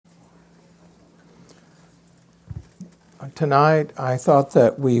tonight I thought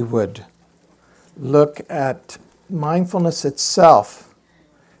that we would look at mindfulness itself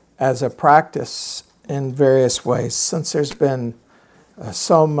as a practice in various ways. Since there's been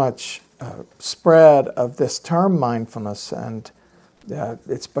so much spread of this term mindfulness, and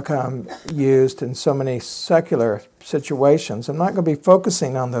it's become used in so many secular situations. I'm not going to be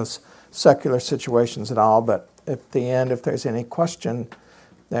focusing on those secular situations at all, but at the end, if there's any question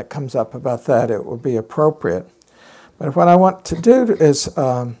that comes up about that, it will be appropriate. But what I want to do is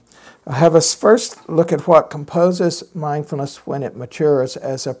have us first look at what composes mindfulness when it matures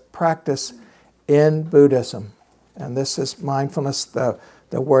as a practice in Buddhism. And this is mindfulness, the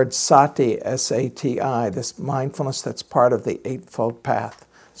word sati, S-A-T-I, this mindfulness that's part of the Eightfold Path.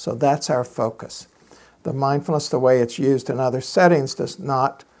 So that's our focus. The mindfulness, the way it's used in other settings, does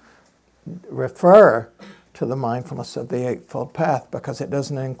not refer to the mindfulness of the Eightfold Path because it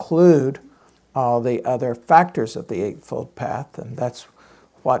doesn't include all the other factors of the Eightfold Path, and that's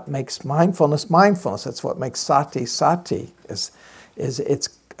what makes mindfulness mindfulness. That's what makes sati sati, is its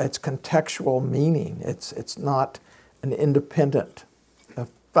contextual meaning. It's not an independent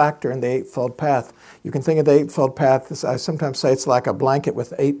factor in the Eightfold Path. You can think of the Eightfold Path, I sometimes say it's like a blanket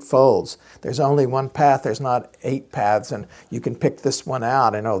with 8 folds. There's only one path, there's not 8 paths, and you can pick this one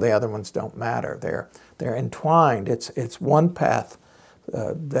out and the other ones don't matter. They're entwined. It's one path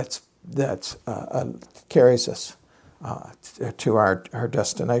that carries us to our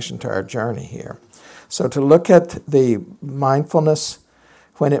destination, to our journey here. So to look at the mindfulness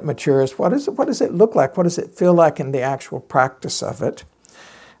when it matures, what does it look like? What does it feel like in the actual practice of it?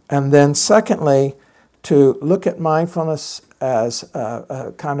 And then secondly, to look at mindfulness as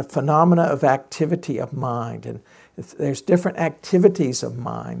a kind of phenomena of activity of mind. And there's different activities of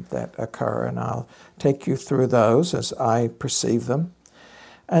mind that occur, and I'll take you through those as I perceive them.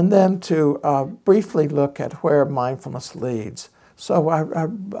 And then to briefly look at where mindfulness leads. So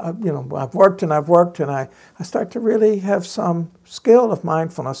I've worked and I start to really have some skill of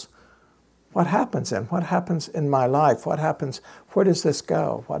mindfulness. What happens then? What happens in my life? What happens? Where does this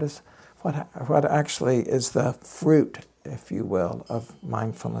go? What actually is the fruit, if you will, of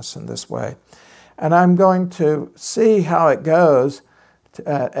mindfulness in this way? And I'm going to see how it goes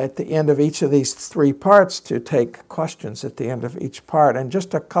at the end of each of these 3 parts, to take questions at the end of each part, and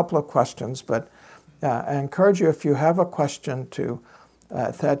just a couple of questions. But I encourage you, if you have a question, to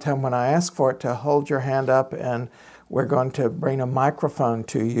at that time when I ask for it, to hold your hand up, and we're going to bring a microphone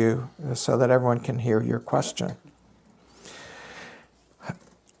to you so that everyone can hear your question.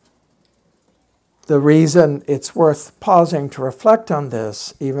 The reason it's worth pausing to reflect on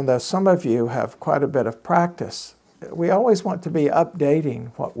this, even though some of you have quite a bit of practice, we always want to be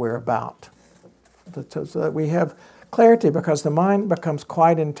updating what we're about so that we have clarity, because the mind becomes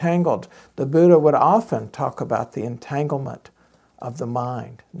quite entangled. The Buddha would often talk about the entanglement of the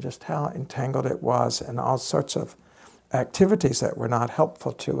mind, and just how entangled it was, and all sorts of activities that were not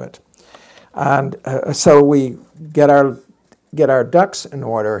helpful to it. And so we get our ducks in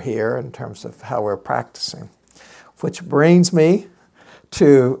order here in terms of how we're practicing, which brings me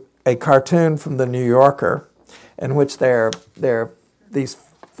to a cartoon from the New Yorker, in which there are these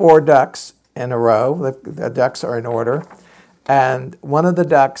 4 ducks in a row. The ducks are in order, and one of the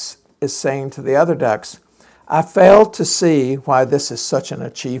ducks is saying to the other ducks, "I fail to see why this is such an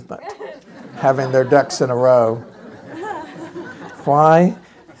achievement," having their ducks in a row. Why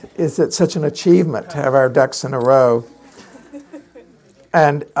is it such an achievement to have our ducks in a row?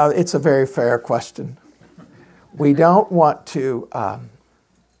 And it's a very fair question. We don't want to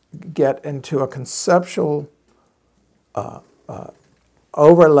get into a conceptual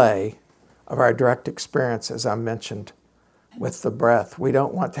overlay of our direct experience, as I mentioned, with the breath. We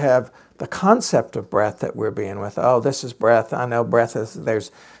don't want to have the concept of breath that we're being with. Oh, this is breath. I know breath is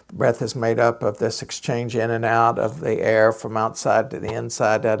made up of this exchange in and out of the air from outside to the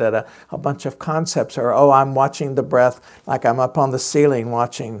inside, a bunch of concepts. Or, oh, I'm watching the breath like I'm up on the ceiling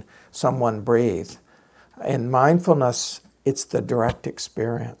watching someone breathe. In mindfulness, it's the direct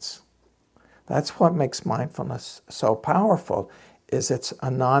experience. That's what makes mindfulness so powerful, is it's a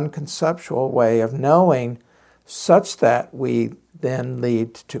non-conceptual way of knowing, such that we then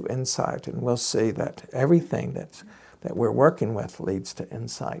lead to insight. And we'll see that everything that we're working with leads to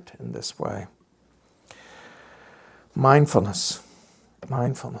insight in this way. Mindfulness,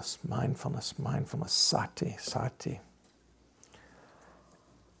 mindfulness, mindfulness, mindfulness, sati, sati.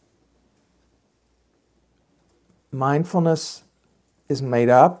 Mindfulness is made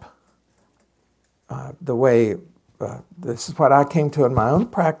up the way, this is what I came to in my own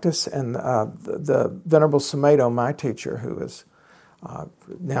practice, and the Venerable Sumedho, my teacher, who is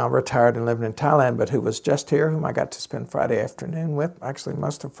now retired and living in Thailand, but who was just here, whom I got to spend Friday afternoon with, actually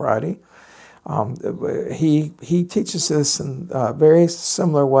most of Friday. He teaches this in a very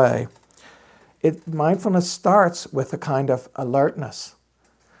similar way. Mindfulness starts with a kind of alertness.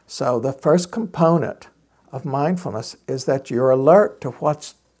 So the first component of mindfulness is that you're alert to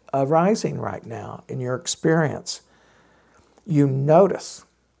what's arising right now in your experience. You notice.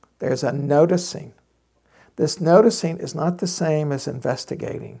 There's a noticing. This noticing is not the same as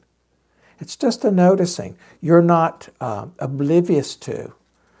investigating. It's just a noticing. You're not oblivious to.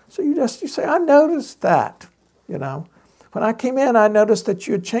 So you say, I noticed that, you know. When I came in, I noticed that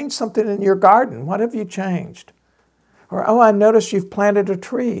you had changed something in your garden. What have you changed? Or, oh, I noticed you've planted a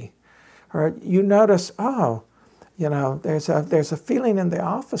tree. Or you notice, oh, you know, there's a feeling in the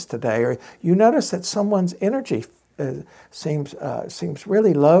office today. Or you notice that someone's energy seems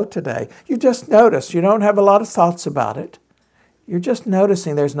really low today. You just notice. You don't have a lot of thoughts about it. You're just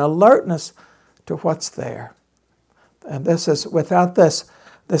noticing. There's an alertness to what's there. And this is, without this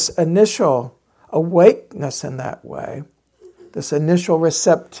initial awakeness in that way, this initial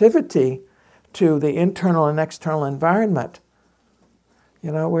receptivity to the internal and external environment,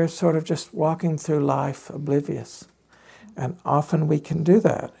 you know, we're sort of just walking through life oblivious. And often we can do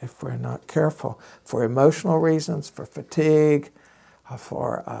that if we're not careful, for emotional reasons, for fatigue,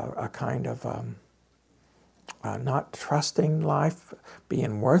 for a kind of not trusting life,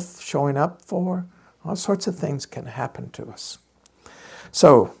 being worth showing up for. All sorts of things can happen to us.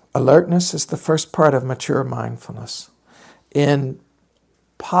 So alertness is the first part of mature mindfulness. In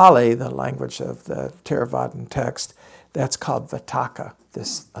Pali, the language of the Theravadan text, that's called vitakka,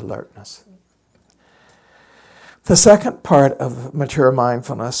 this alertness. The second part of mature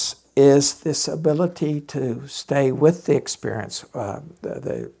mindfulness is this ability to stay with the experience.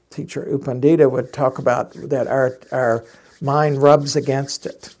 The teacher U Pandita would talk about that our mind rubs against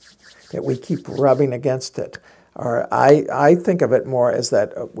it, that we keep rubbing against it. Or I think of it more as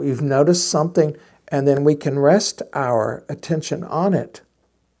that we've noticed something and then we can rest our attention on it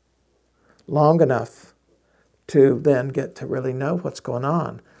long enough to then get to really know what's going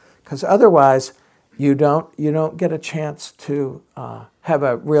on. Because otherwise, you don't get a chance to have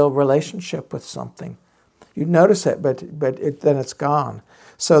a real relationship with something. You notice it, but then it's gone.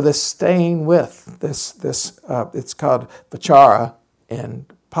 So this staying with, this it's called vichara in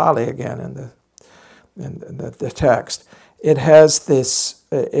Pali again in the text. It has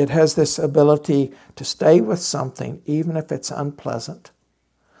this ability to stay with something even if it's unpleasant.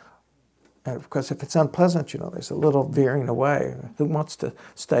 Because if it's unpleasant, you know, there's a little veering away. Who wants to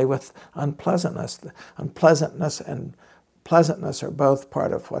stay with unpleasantness? The unpleasantness and pleasantness are both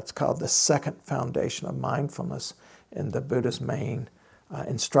part of what's called the second foundation of mindfulness in the Buddha's main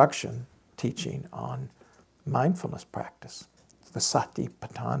instruction, teaching on mindfulness practice, the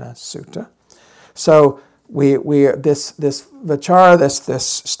Satipatthana Sutta. So this vichara, this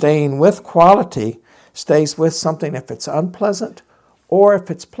staying with quality, stays with something if it's unpleasant or if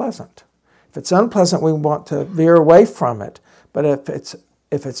it's pleasant. If it's unpleasant, we want to veer away from it. But if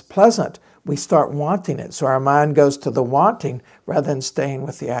it's pleasant, we start wanting it. So our mind goes to the wanting rather than staying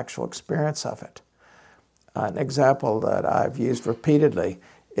with the actual experience of it. An example that I've used repeatedly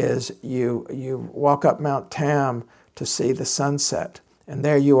is you walk up Mount Tam to see the sunset. And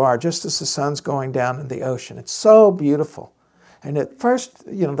there you are, just as the sun's going down in the ocean. It's so beautiful. And at first,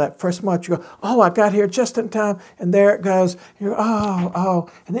 you know, that first moment you go, oh, I got here just in time, and there it goes. You go,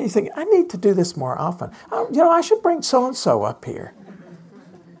 oh. And then you think, I need to do this more often. I should bring so-and-so up here.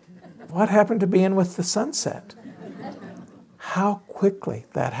 What happened to being with the sunset? How quickly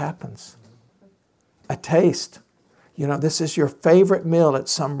that happens. A taste. You know, this is your favorite meal at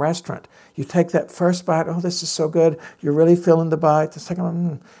some restaurant. You take that first bite, oh, this is so good. You're really feeling the bite. The second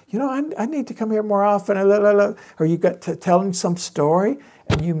one, I need to come here more often. Or you get to telling some story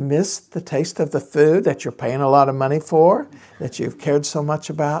and you miss the taste of the food that you're paying a lot of money for, that you've cared so much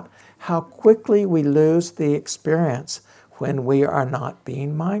about. How quickly we lose the experience when we are not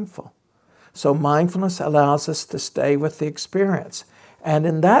being mindful. So mindfulness allows us to stay with the experience. And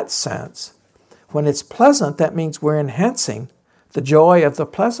in that sense, when it's pleasant, that means we're enhancing the joy of the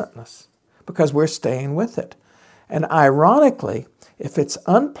pleasantness because we're staying with it. And ironically, if it's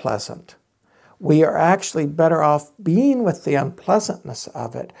unpleasant, we are actually better off being with the unpleasantness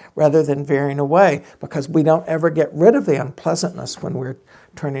of it rather than veering away, because we don't ever get rid of the unpleasantness when we're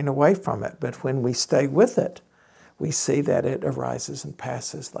turning away from it. But when we stay with it, we see that it arises and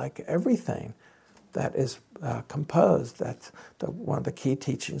passes like everything that is composed. That's one of the key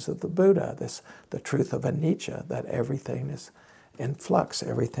teachings of the Buddha, the truth of anicca, that everything is in flux,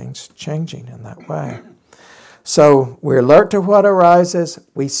 everything's changing in that way. So we're alert to what arises,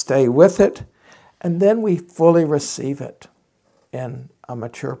 we stay with it, and then we fully receive it in a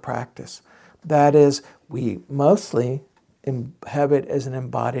mature practice. That is, we mostly have it as an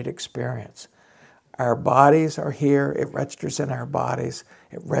embodied experience. Our bodies are here, it registers in our bodies,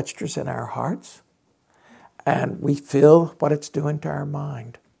 it registers in our hearts, and we feel what it's doing to our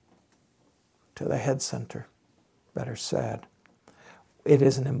mind, to the head center, better said. It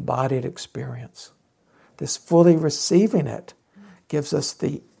is an embodied experience. This fully receiving it gives us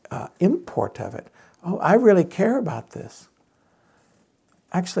the import of it. Oh, I really care about this.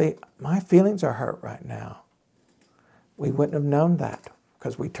 Actually, my feelings are hurt right now. We wouldn't have known that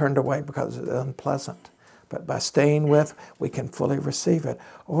because we turned away because it's unpleasant. But by staying with, we can fully receive it.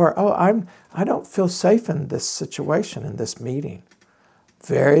 Or, I don't feel safe in this situation, in this meeting.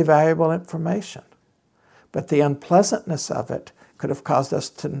 Very valuable information. But the unpleasantness of it could have caused us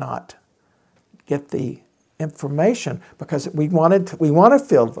to not get the information because we want to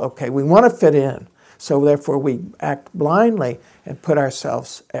feel okay, we want to fit in. So therefore we act blindly and put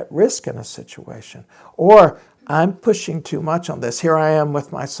ourselves at risk in a situation. Or I'm pushing too much on this. Here I am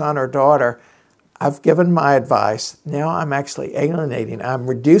with my son or daughter. I've given my advice. Now I'm actually alienating. I'm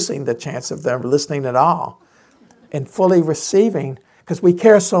reducing the chance of them listening at all and fully receiving, because we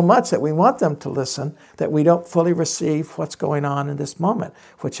care so much that we want them to listen that we don't fully receive what's going on in this moment,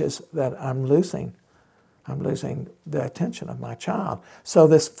 which is that I'm losing the attention of my child. So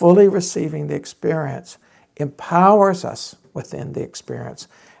this fully receiving the experience empowers us within the experience.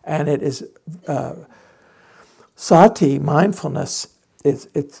 And it is sati, mindfulness,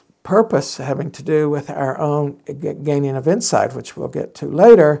 its purpose having to do with our own gaining of insight, which we'll get to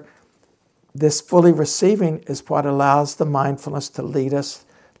later. This fully receiving is what allows the mindfulness to lead us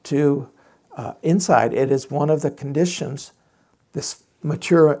to insight. It is one of the conditions, this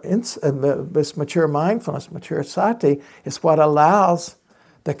mature mindfulness, mature sati, is what allows,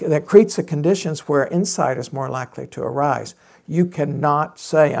 that creates the conditions where insight is more likely to arise. You cannot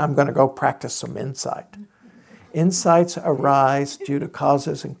say, I'm going to go practice some insight. Insights arise due to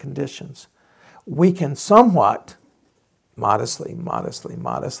causes and conditions. We can somewhat, modestly,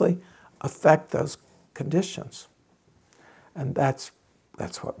 affect those conditions. And that's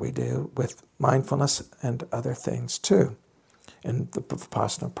what we do with mindfulness and other things too in the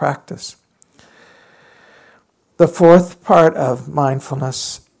Vipassana practice. The fourth part of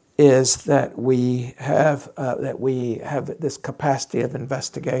mindfulness is that we have this capacity of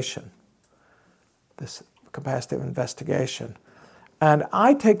investigation. And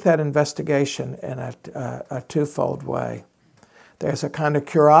I take that investigation in a twofold way. There's a kind of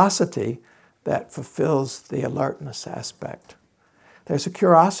curiosity that fulfills the alertness aspect. There's a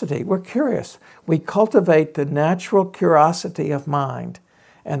curiosity. We're curious. We cultivate the natural curiosity of mind,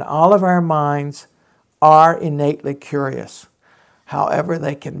 and all of our minds are innately curious. However,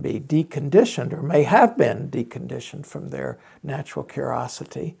 they can be deconditioned or may have been deconditioned from their natural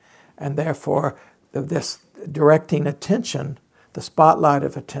curiosity, and therefore this directing attention, the spotlight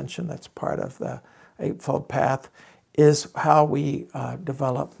of attention that's part of the Eightfold Path, is how we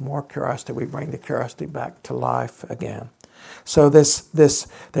develop more curiosity. We bring the curiosity back to life again. So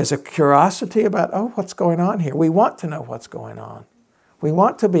there's a curiosity about, what's going on here? We want to know what's going on. We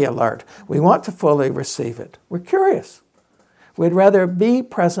want to be alert. We want to fully receive it. We're curious. We'd rather be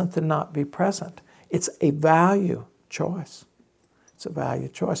present than not be present. It's a value choice. It's a value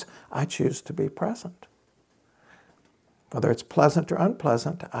choice. I choose to be present. Whether it's pleasant or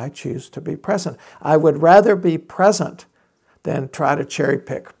unpleasant, I choose to be present. I would rather be present than try to cherry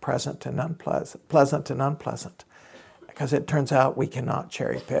pick pleasant and unpleasant. Because it turns out we cannot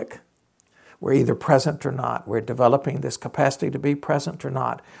cherry pick. We're either present or not. We're developing this capacity to be present or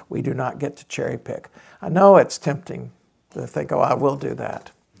not. We do not get to cherry pick. I know it's tempting to think, I will do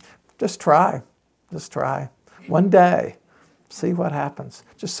that. Just try. One day, see what happens.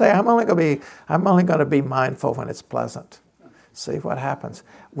 Just say, I'm only going to be mindful when it's pleasant. See what happens.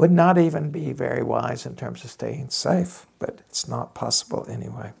 Would not even be very wise in terms of staying safe, but it's not possible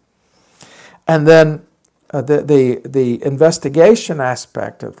anyway. And then the investigation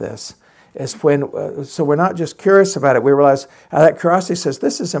aspect of this is when, so we're not just curious about it, we realize that curiosity says,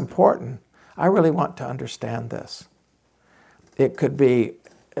 this is important. I really want to understand this. It could be,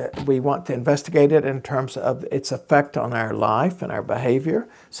 we want to investigate it in terms of its effect on our life and our behavior,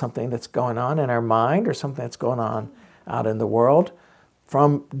 something that's going on in our mind or something that's going on out in the world.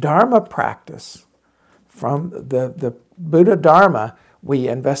 From Dharma practice, from the Buddha Dharma, we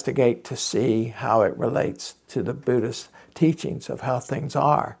investigate to see how it relates to the Buddhist teachings of how things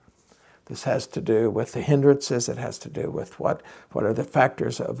are. This has to do with the hindrances. It has to do with what are the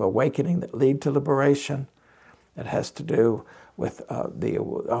factors of awakening that lead to liberation. It has to do with the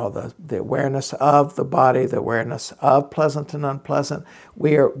awareness of the body, the awareness of pleasant and unpleasant.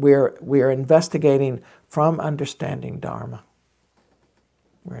 We are investigating from understanding Dharma.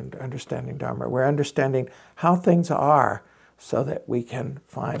 We're understanding Dharma. We're understanding how things are so that we can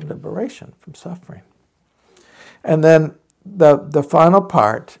find liberation from suffering. And then the final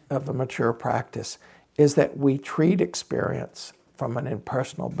part of a mature practice is that we treat experience from an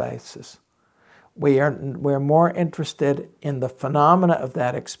impersonal basis. We're more interested in the phenomena of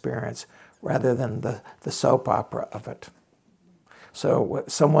that experience rather than the soap opera of it. So when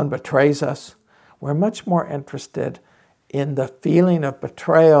someone betrays us, we're much more interested in the feeling of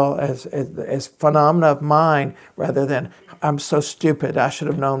betrayal as phenomena of mind rather than, I'm so stupid, I should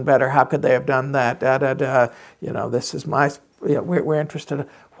have known better, how could they have done that, this is my, we're interested in,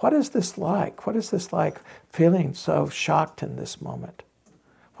 what is this like? What is this like feeling so shocked in this moment?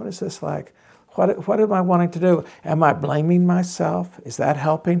 What is this like? What am I wanting to do? Am I blaming myself? Is that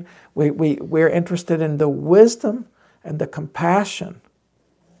helping? We're interested in the wisdom and the compassion.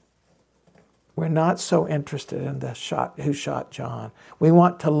 We're not so interested in who shot John. We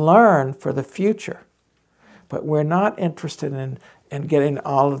want to learn for the future, but we're not interested in getting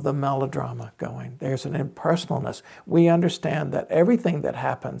all of the melodrama going. There's an impersonalness. We understand that everything that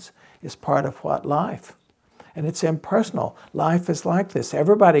happens is part of what life. And it's impersonal. Life is like this.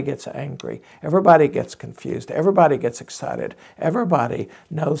 Everybody gets angry. Everybody gets confused. Everybody gets excited. Everybody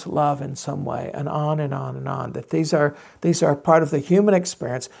knows love in some way, and on and on and on. That these are part of the human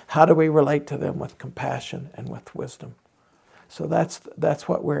experience. How do we relate to them with compassion and with wisdom? So that's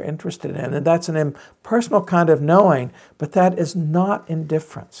what we're interested in. And that's an impersonal kind of knowing, but that is not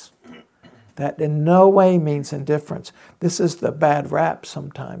indifference. That in no way means indifference. This is the bad rap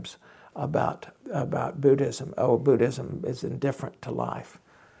sometimes about Buddhism. Oh, Buddhism is indifferent to life.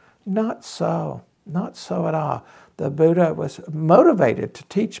 Not so. Not so at all. The Buddha was motivated to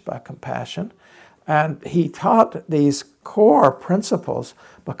teach by compassion, and he taught these core principles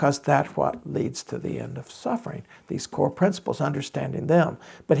because that's what leads to the end of suffering. These core principles, understanding them.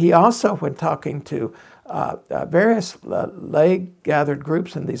 But he also, when talking to various lay-gathered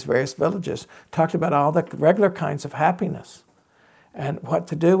groups in these various villages, talked about all the regular kinds of happiness and what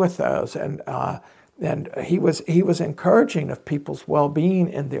to do with those. And he was encouraging of people's well-being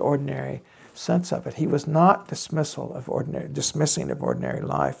in the ordinary sense of it. He was not dismissing of ordinary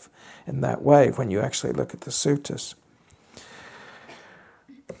life in that way when you actually look at the suttas.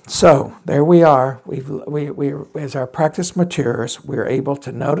 So there we are. We as our practice matures, we're able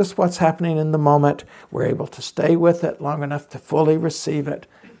to notice what's happening in the moment. We're able to stay with it long enough to fully receive it,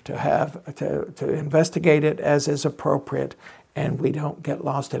 to investigate it as is appropriate, and we don't get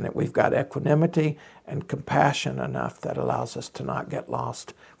lost in it. We've got equanimity and compassion enough that allows us to not get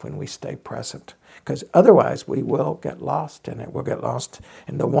lost when we stay present. Because otherwise we will get lost in it. We'll get lost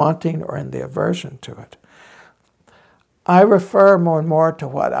in the wanting or in the aversion to it. I refer more and more to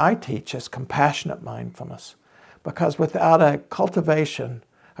what I teach as compassionate mindfulness, because without a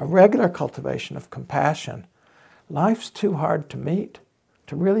regular cultivation of compassion, life's too hard to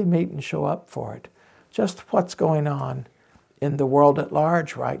really meet and show up for it. Just what's going on in the world at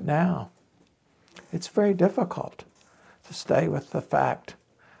large right now. It's very difficult to stay with the fact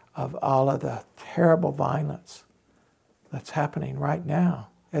of all of the terrible violence that's happening right now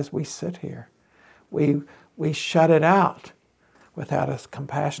as we sit here. We shut it out without a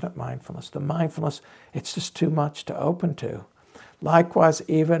compassionate mindfulness. The mindfulness, it's just too much to open to. Likewise,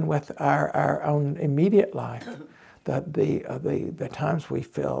 even with our own immediate life, the times we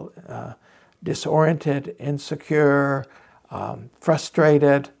feel disoriented, insecure,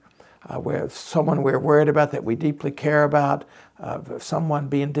 frustrated, with someone we're worried about that we deeply care about, someone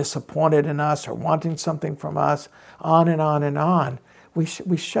being disappointed in us or wanting something from us, on and on and on. We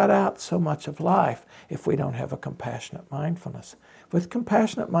shut out so much of life if we don't have a compassionate mindfulness. With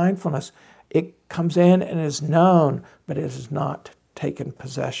compassionate mindfulness, it comes in and is known, but it is not taken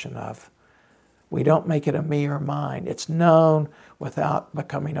possession of. We don't make it a me or mine. It's known without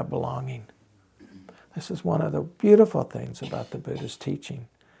becoming a belonging. This is one of the beautiful things about the Buddha's teaching,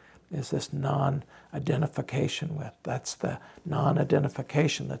 is this non-identification with. That's the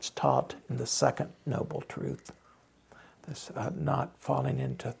non-identification that's taught in the second noble truth. This not falling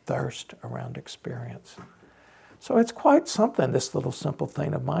into thirst around experience. So it's quite something, this little simple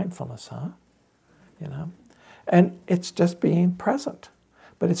thing of mindfulness, huh? And it's just being present.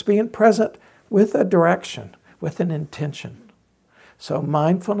 But it's being present with a direction, with an intention. So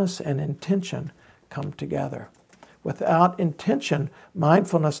mindfulness and intention come together. Without intention,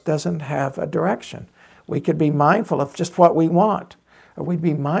 mindfulness doesn't have a direction. We could be mindful of just what we want, or we'd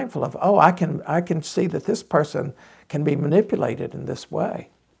be mindful of, oh, I can see that this person can be manipulated in this way.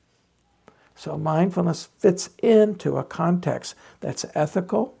 So mindfulness fits into a context that's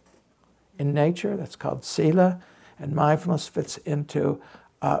ethical in nature, that's called sila, and mindfulness fits into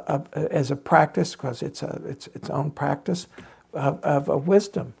as a practice, because it's its own practice of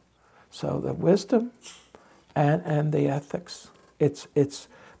wisdom. So the wisdom and the ethics. It's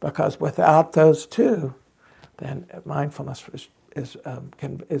because without those two, then mindfulness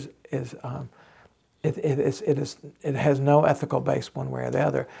it has no ethical base one way or the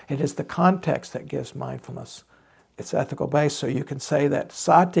other. It is the context that gives mindfulness its ethical base. So you can say that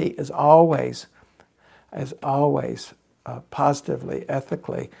sati is always positively,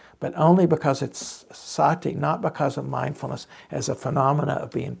 ethically, but only because it's sati, not because of mindfulness as a phenomena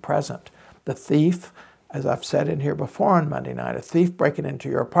of being present. The thief, as I've said in here before on Monday night, a thief breaking into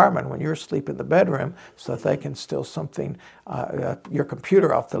your apartment when you're asleep in the bedroom so that they can steal something, your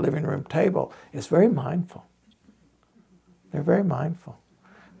computer off the living room table, is very mindful. They're very mindful.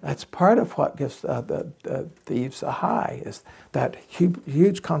 That's part of what gives the thieves a high, is that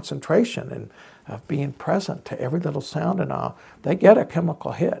huge concentration and of being present to every little sound and all. They get a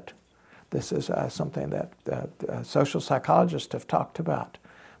chemical hit. This is something that social psychologists have talked about,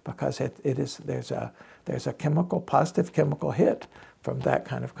 because there's a positive chemical hit from that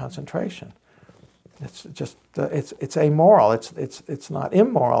kind of concentration. It's just it's amoral. It's not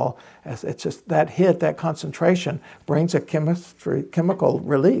immoral. It's just that hit, that concentration brings a chemical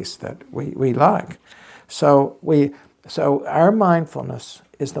release that we like. So our mindfulness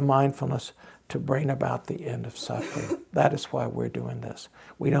is the mindfulness to bring about the end of suffering. That is why we're doing this.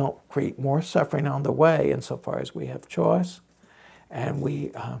 We don't create more suffering on the way insofar as we have choice, and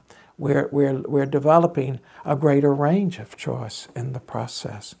we're developing a greater range of choice in the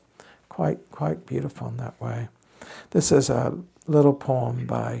process. Quite beautiful in that way. This is a little poem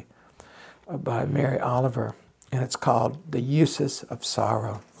by Mary Oliver, and it's called "The Uses of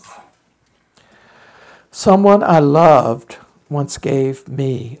Sorrow." Someone I loved once gave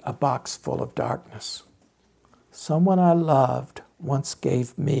me a box full of darkness. Someone I loved once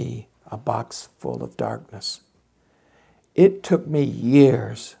gave me a box full of darkness. It took me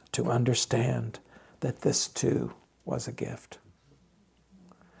years to understand that this too was a gift.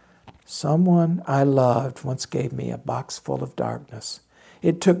 Someone I loved once gave me a box full of darkness.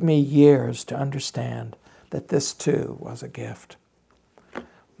 It took me years to understand that this too was a gift.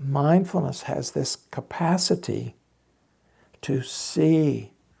 Mindfulness has this capacity to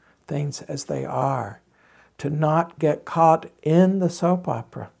see things as they are, to not get caught in the soap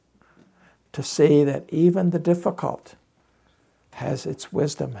opera, to see that even the difficult has its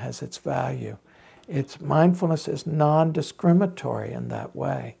wisdom, has its value. Mindfulness is non-discriminatory in that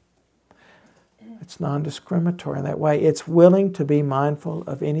way. It's non-discriminatory in that way. It's willing to be mindful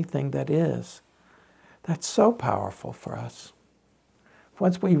of anything that is. That's so powerful for us.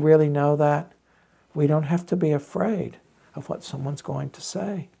 Once we really know that, we don't have to be afraid of what someone's going to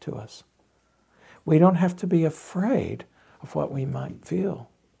say to us. We don't have to be afraid of what we might feel.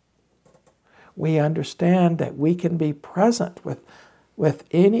 We understand that we can be present with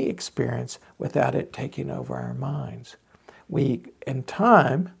any experience without it taking over our minds. We, in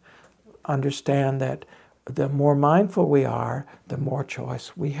time, understand that the more mindful we are, the more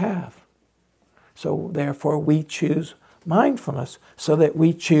choice we have. So therefore we choose mindfulness so that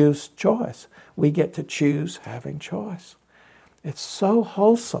we choose choice. We get to choose having choice. It's so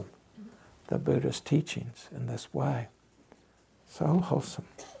wholesome, the Buddha's teachings in this way. So wholesome.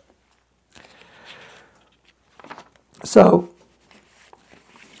 So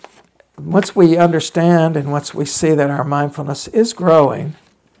once we understand and once we see that our mindfulness is growing,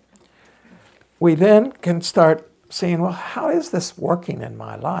 we then can start seeing, well, how is this working in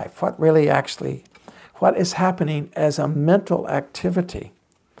my life? What is happening as a mental activity?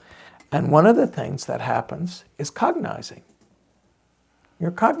 And one of the things that happens is cognizing.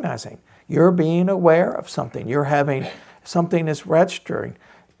 You're cognizing. You're being aware of something. You're having, something is registering.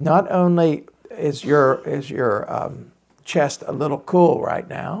 Not only is your chest a little cool right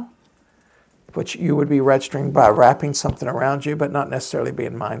now, which you would be registering by wrapping something around you, but not necessarily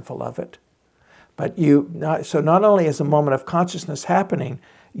being mindful of it. But not only is a moment of consciousness happening,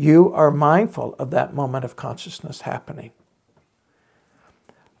 you are mindful of that moment of consciousness happening.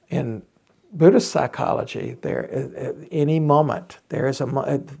 In Buddhist psychology, any moment,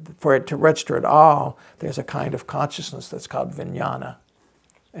 for it to register at all, there's a kind of consciousness that's called vijnana.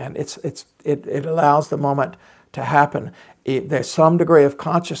 And it allows the moment to happen. There's some degree of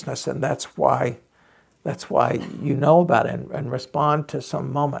consciousness, and that's why you know about it and respond to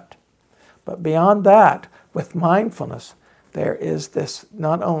some moment. But beyond that, with mindfulness, there is this,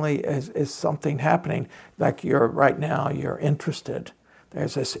 not only is something happening, like right now you're interested.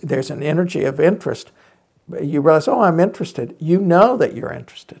 There's an energy of interest. You realize, oh, I'm interested. You know that you're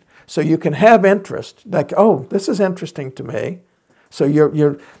interested. So you can have interest, like, oh, this is interesting to me. So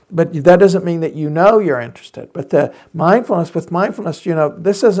but that doesn't mean that you know you're interested. But with mindfulness,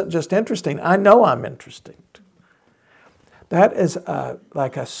 this isn't just interesting. I know I'm interested. That is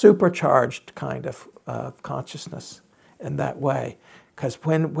like a supercharged kind of consciousness in that way. Because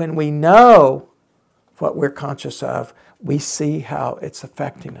when we know what we're conscious of, we see how it's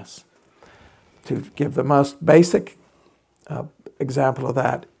affecting us. To give the most basic example of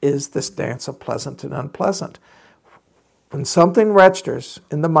that is this dance of pleasant and unpleasant. When something registers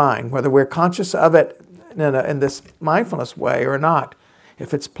in the mind, whether we're conscious of it in this mindfulness way or not,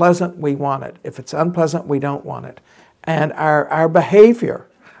 if it's pleasant, we want it. If it's unpleasant, we don't want it. And our behavior,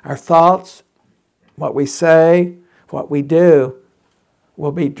 our thoughts, what we say, what we do,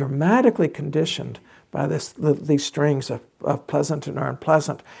 will be dramatically conditioned by these strings of pleasant and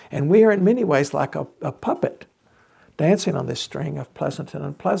unpleasant. And we are in many ways like a puppet dancing on this string of pleasant and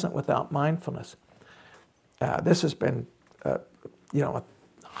unpleasant without mindfulness. This has been,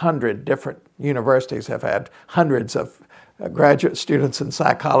 100 different universities have had hundreds of graduate students in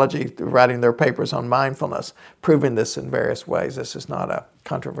psychology writing their papers on mindfulness, proving this in various ways. This is not a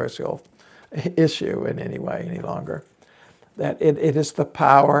controversial issue in any way any longer. That it is the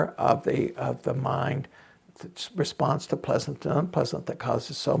power of the mind that responds to pleasant and unpleasant that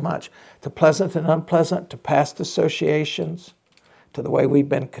causes so much. To pleasant and unpleasant, to past associations, to the way we've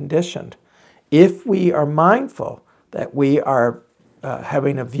been conditioned. If we are mindful that we are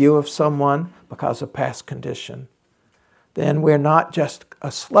having a view of someone because of past condition, then we're not just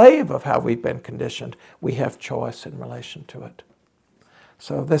a slave of how we've been conditioned. We have choice in relation to it.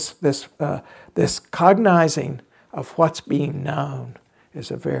 So this cognizing of what's being known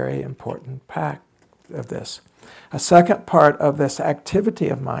is a very important part of this. A second part of this activity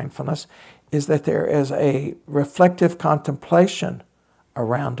of mindfulness is that there is a reflective contemplation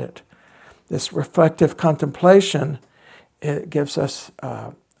around it. This reflective contemplation, it gives us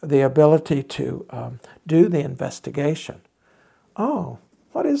the ability to do the investigation. Oh,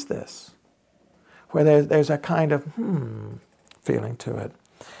 what is this? Where there's a kind of feeling to it.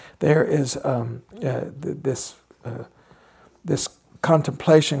 There is this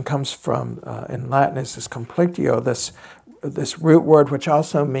contemplation comes from, in Latin, is this complictio, this root word which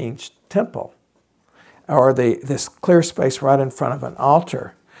also means temple, or this clear space right in front of an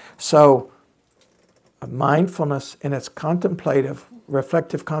altar. So mindfulness in its contemplative,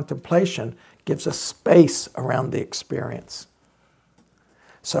 reflective contemplation gives us space around the experience.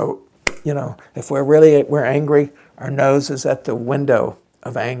 So, if we're angry, our nose is at the window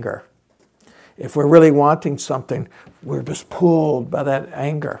of anger. If we're really wanting something, we're just pulled by that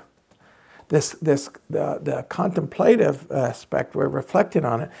anger. The contemplative aspect, we're reflecting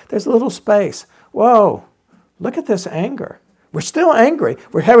on it. There's a little space. Whoa, look at this anger. We're still angry.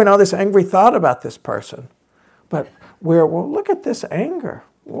 We're having all this angry thought about this person. But look at this anger.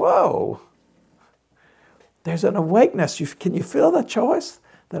 Whoa. There's an awakeness. Can you feel the choice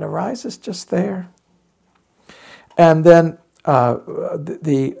that arises just there? And then in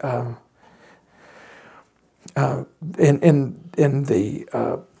the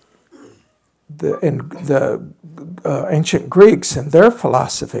ancient Greeks and their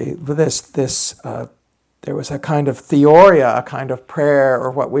philosophy, there was a kind of theoria, a kind of prayer,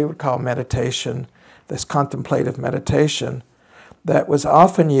 or what we would call meditation, this contemplative meditation, that was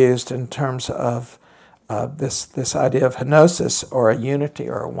often used in terms of this idea of kenosis, or a unity,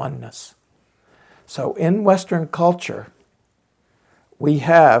 or a oneness. So in Western culture, we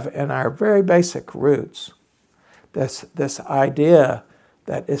have in our very basic roots this idea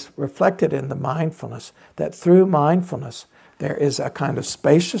that is reflected in the mindfulness, that through mindfulness there is a kind of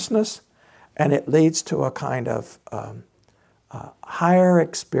spaciousness, and it leads to a kind of higher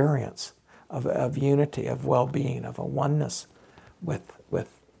experience of unity, of well-being, of a oneness with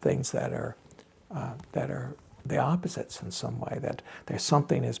things that are the opposites in some way, that there's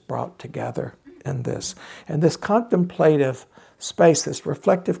something is brought together in this. And this contemplative space, this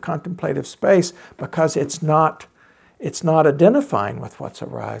reflective contemplative space, because it's not identifying with what's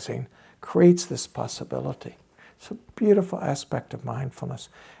arising, creates this possibility. It's a beautiful aspect of mindfulness.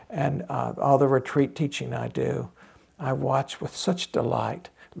 And all the retreat teaching I do, I watch with such delight,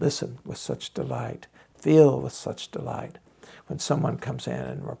 listen with such delight, feel with such delight. When someone comes in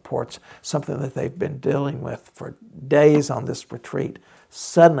and reports something that they've been dealing with for days on this retreat,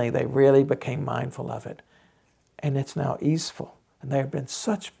 suddenly they really became mindful of it. And it's now easeful. And there have been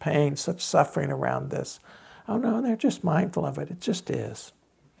such pain, such suffering around this. Oh no, they're just mindful of it. It just is.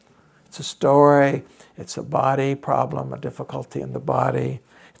 It's a story. It's a body problem, a difficulty in the body.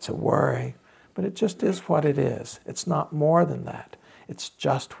 It's a worry. But it just is what it is. It's not more than that. It's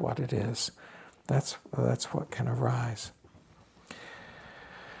just what it is. That's what can arise.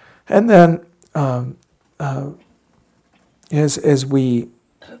 And then as we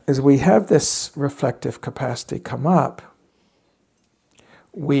have this reflective capacity come up,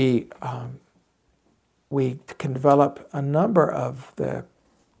 we can develop a number of the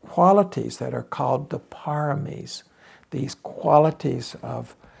qualities that are called the paramis, these qualities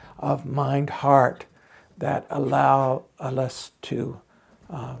of mind-heart that allow us to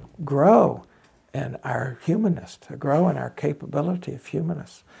grow in our humanness, to grow in our capability of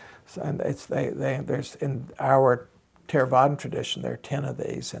humanness. So, and there's in our Theravadan tradition, there are 10 of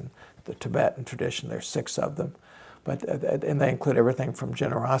these. In the Tibetan tradition, there are 6 of them. And they include everything from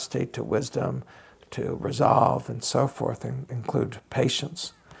generosity to wisdom to resolve and so forth, and include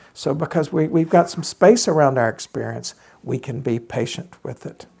patience. So because we've got some space around our experience, we can be patient with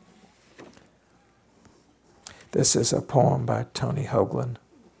it. This is a poem by Tony Hoagland,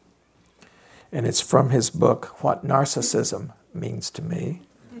 and it's from his book, What Narcissism Means to Me.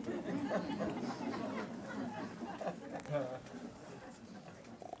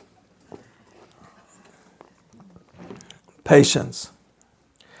 Patience.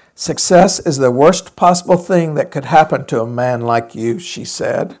 Success is the worst possible thing that could happen to a man like you, she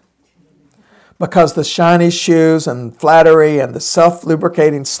said, because the shiny shoes and flattery and the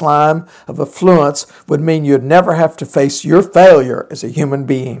self-lubricating slime of affluence would mean you'd never have to face your failure as a human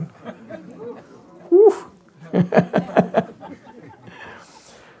being.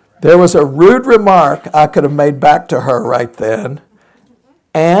 There was a rude remark I could have made back to her right then,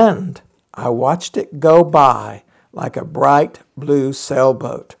 and I watched it go by like a bright blue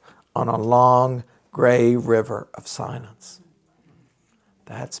sailboat on a long gray river of silence.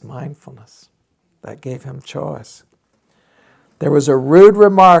 That's mindfulness. That gave him choice. There was a rude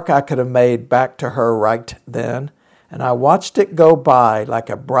remark I could have made back to her right then, and I watched it go by like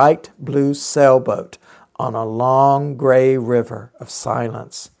a bright blue sailboat on a long gray river of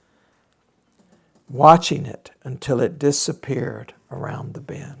silence, watching it until it disappeared around the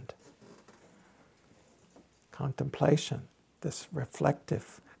bend. Contemplation, this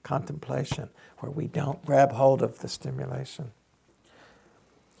reflective contemplation where we don't grab hold of the stimulation.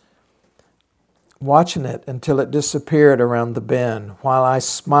 Watching it until it disappeared around the bend while I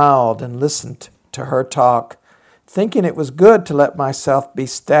smiled and listened to her talk, thinking it was good to let myself be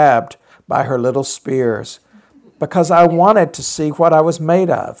stabbed by her little spears because I wanted to see what I was made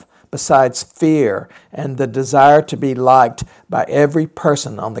of besides fear and the desire to be liked by every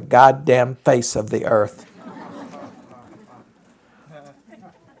person on the goddamn face of the earth.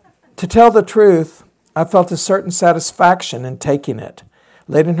 To tell the truth, I felt a certain satisfaction in taking it,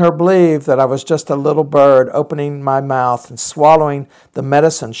 letting her believe that I was just a little bird opening my mouth and swallowing the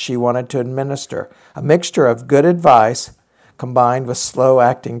medicine she wanted to administer, a mixture of good advice combined with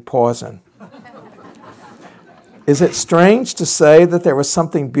slow-acting poison. Is it strange to say that there was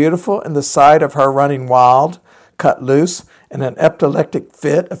something beautiful in the sight of her running wild, cut loose, in an epileptic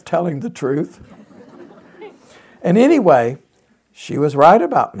fit of telling the truth? And anyway, she was right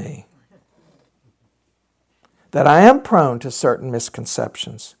about me. That I am prone to certain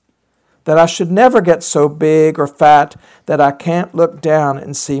misconceptions, that I should never get so big or fat that I can't look down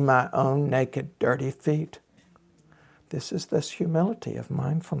and see my own naked, dirty feet. This is this humility of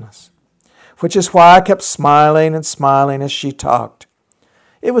mindfulness, which is why I kept smiling and smiling as she talked.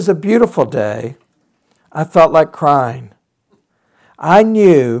 It was a beautiful day. I felt like crying. I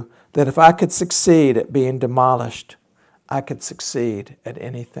knew that if I could succeed at being demolished, I could succeed at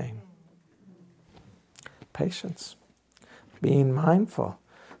anything. Patience, being mindful.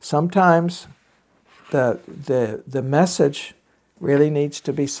 Sometimes the message really needs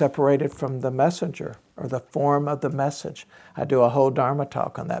to be separated from the messenger or the form of the message. I do a whole Dharma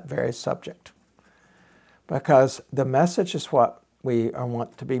talk on that very subject because the message is what we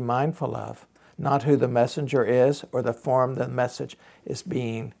want to be mindful of, not who the messenger is or the form the message is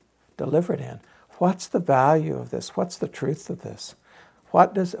being delivered in. What's the value of this? What's the truth of this?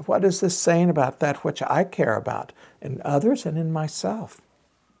 What is this saying about that which I care about in others and in myself?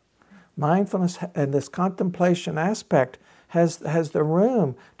 Mindfulness and this contemplation aspect has the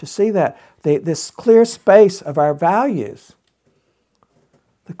room to see that. This clear space of our values.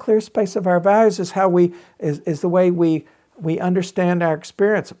 The clear space of our values is how is the way we understand our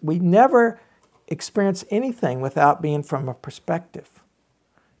experience. We never experience anything without being from a perspective.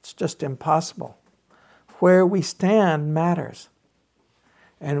 It's just impossible. Where we stand matters.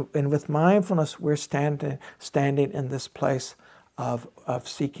 And with mindfulness, we're standing in this place of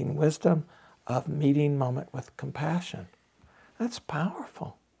seeking wisdom, of meeting moment with compassion. That's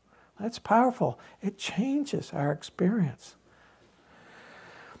powerful. That's powerful. It changes our experience.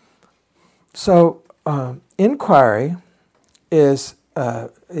 So inquiry is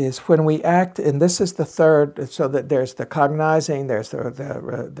when we act, and this is the third. So that there's the cognizing, there's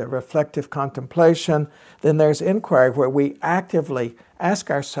the reflective contemplation, then there's inquiry, where we actively ask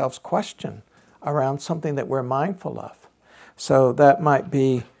ourselves question around something that we're mindful of. So that might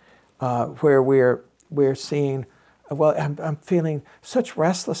be where we're seeing, well, I'm feeling such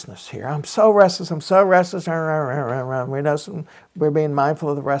restlessness here. I'm so restless. We're being mindful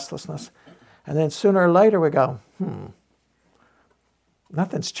of the restlessness. And then sooner or later we go,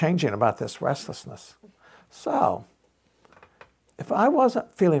 nothing's changing about this restlessness. So, if I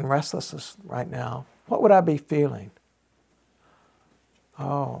wasn't feeling restlessness right now, what would I be feeling?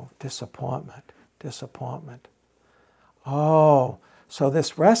 Oh, disappointment. Oh, so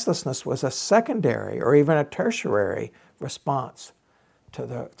this restlessness was a secondary or even a tertiary response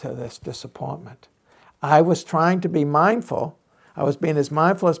to this disappointment. I was trying to be mindful. I was being as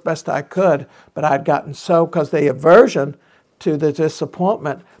mindful as best I could, but I'd gotten so, because the aversion to the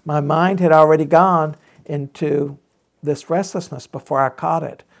disappointment, my mind had already gone into this restlessness before I caught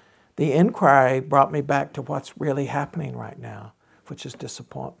it. The inquiry brought me back to what's really happening right now, which is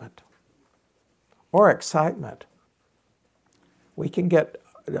disappointment or excitement. We can get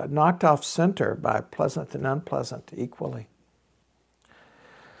knocked off center by pleasant and unpleasant equally.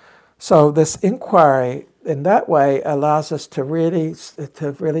 So this inquiry, in that way, allows us to really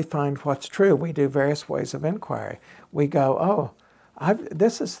find what's true. We do various ways of inquiry. We go,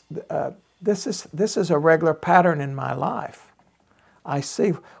 this is a regular pattern in my life. I see,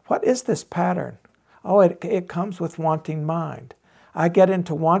 what is this pattern? Oh, it comes with wanting mind. I get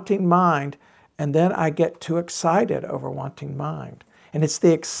into wanting mind, and then I get too excited over wanting mind. And it's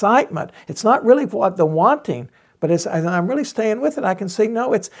the excitement. It's not really what the wanting, but I'm really staying with it. I can see,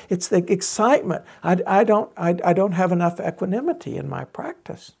 no, it's the excitement. I don't have enough equanimity in my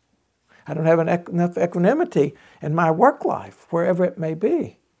practice. I don't have enough equanimity in my work life, wherever it may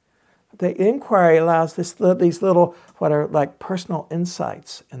be. The inquiry allows these little, what are like personal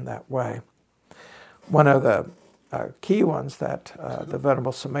insights in that way. One of the key ones that the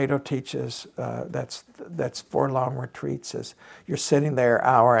Venerable Sumedho teaches, that's for long retreats, is you're sitting there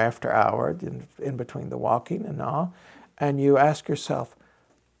hour after hour in between the walking and all, and you ask yourself,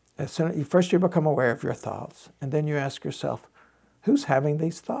 first you become aware of your thoughts, and then you ask yourself, who's having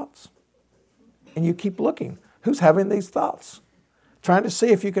these thoughts? And you keep looking, who's having these thoughts? Trying to see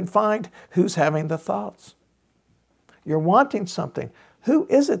if you can find who's having the thoughts. You're wanting something. Who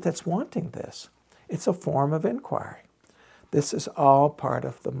is it that's wanting this? It's a form of inquiry. This is all part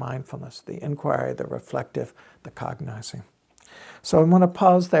of the mindfulness, the inquiry, the reflective, the cognizing. So I'm going to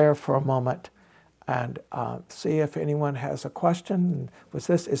pause there for a moment and see if anyone has a question. Is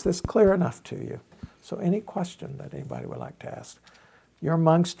this clear enough to you? So any question that anybody would like to ask. You're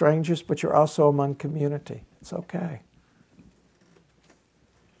among strangers, but you're also among community. It's okay.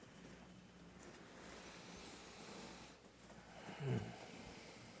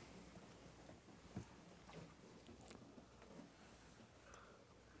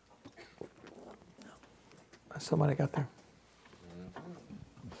 Somebody got there.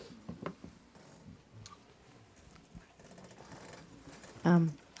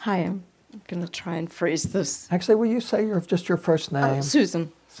 Hi, I'm going to try and phrase this. Actually, will you say just your first name?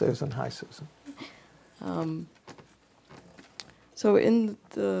 Susan. Susan. Hi, Susan. So in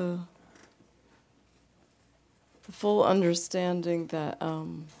the full understanding that,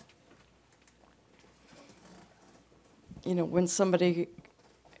 when somebody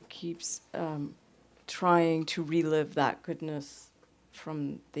keeps trying to relive that goodness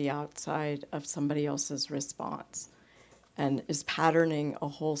from the outside of somebody else's response and is patterning a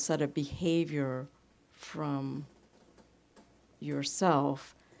whole set of behavior from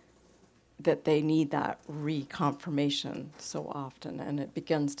yourself, that they need that reconfirmation so often, and it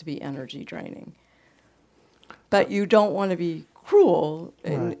begins to be energy draining. But you don't want to be cruel,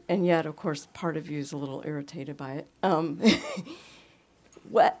 and yet, of course, part of you is a little irritated by it.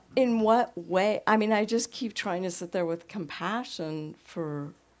 In what way? I mean, I just keep trying to sit there with compassion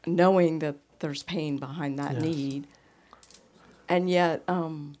for knowing that there's pain behind that need. And yet,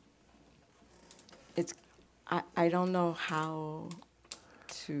 I don't know how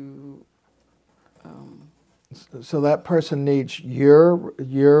to So that person needs your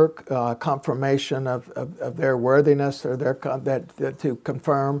confirmation of their worthiness, or that to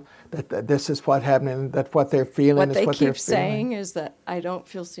confirm that this is what happening, that what they're feeling What is they what they're keep feeling. saying is that I don't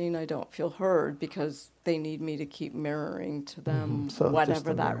feel seen, I don't feel heard, because they need me to keep mirroring to them So just whatever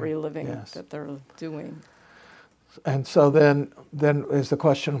the that mirroring, reliving yes. that they're doing. And so then is the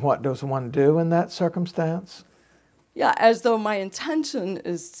question, what does one do in that circumstance? Yeah, as though my intention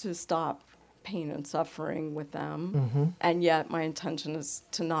is to stop pain and suffering with them, and yet my intention is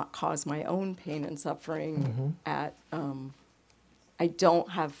to not cause my own pain and suffering I don't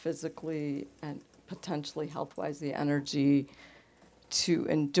have physically and potentially health-wise the energy to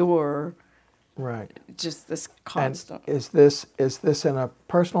endure Right. just this And constant is this in a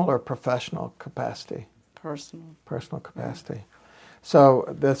personal or professional capacity? personal. Personal capacity. So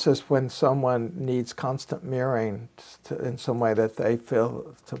this is when someone needs constant mirroring in some way that they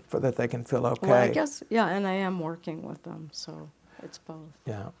feel that they can feel okay. Well, I guess, yeah, and I am working with them, so it's both.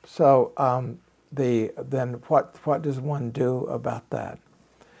 Yeah. So then what does one do about that?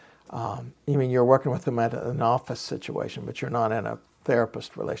 You mean you're working with them at an office situation, but you're not in a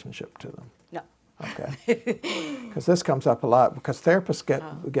therapist relationship to them? No. Okay. Because this comes up a lot, because therapists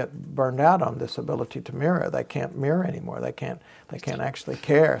get burned out on this ability to mirror. They can't mirror anymore. They can't actually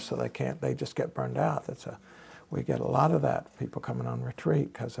care, so they just get burned out. We get a lot of that, people coming on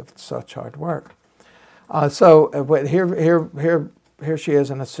retreat because of such hard work. Here she is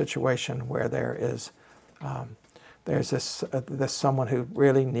in a situation where there's this someone who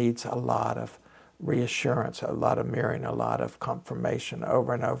really needs a lot of reassurance, a lot of mirroring, a lot of confirmation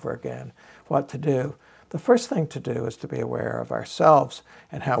over and over again. What to do? The first thing to do is to be aware of ourselves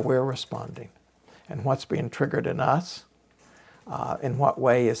and how we're responding and what's being triggered in us. In what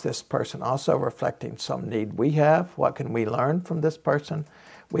way is this person also reflecting some need we have? What can we learn from this person?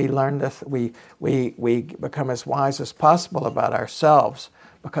 We learn this, we become as wise as possible about ourselves,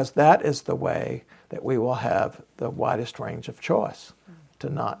 because that is the way that we will have the widest range of choice to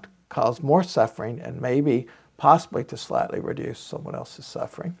not cause more suffering and maybe possibly to slightly reduce someone else's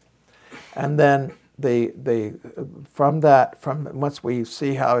suffering. And then from once we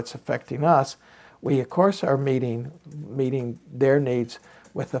see how it's affecting us, we of course are meeting their needs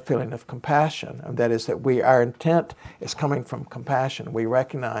with a feeling of compassion, and that is that our intent is coming from compassion. We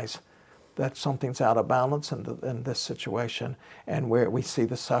recognize that something's out of balance in this situation, and we see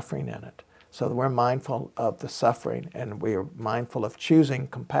the suffering in it. So we're mindful of the suffering, and we are mindful of choosing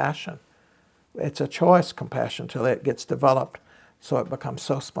compassion. It's a choice, compassion, till it gets developed, so it becomes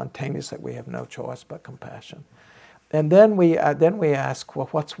so spontaneous that we have no choice but compassion. And then we ask, well,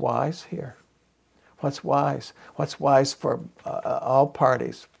 what's wise here? What's wise? What's wise for all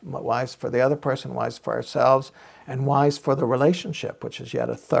parties? Wise for the other person, wise for ourselves, and wise for the relationship, which is yet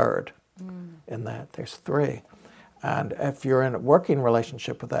a third in that. There's three. And if you're in a working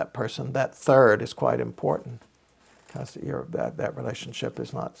relationship with that person, that third is quite important, because that relationship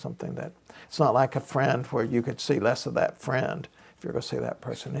is not something that, it's not like a friend where you could see less of that friend if you're going to see that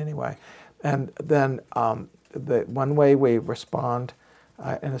person anyway. And then the one way we respond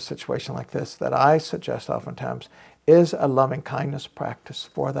in a situation like this that I suggest oftentimes is a loving kindness practice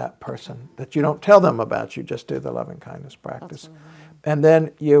for that person that you don't tell them about. You just do the loving kindness practice, and then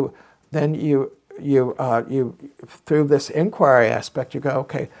you through this inquiry aspect, you go,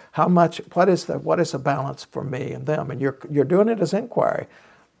 okay, what is the balance for me and them, and you're doing it as inquiry.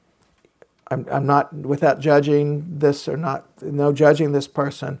 I'm not, without judging this or not, no judging this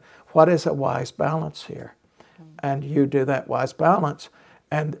person. What is a wise balance here? And you do that wise balance.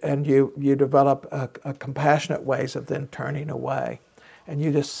 And you develop a compassionate ways of then turning away, and you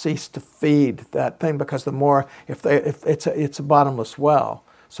just cease to feed that thing, because the more, if it's a bottomless well,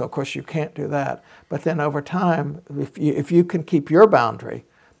 so of course you can't do that. But then over time, if you can keep your boundary,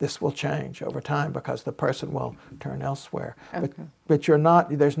 this will change over time, because the person will turn elsewhere. Okay. But you're not.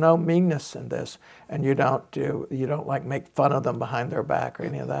 There's no meanness in this, and you don't like make fun of them behind their back or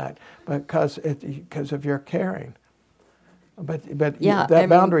any of that, because of your caring. But yeah, that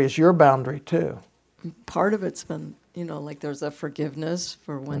boundary is your boundary too. Part of it's been, like there's a forgiveness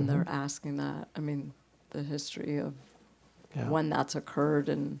for when they're asking that. I mean, the history of when that's occurred,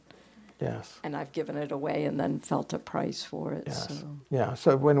 and and I've given it away and then felt a price for it. Yes. So. Yeah.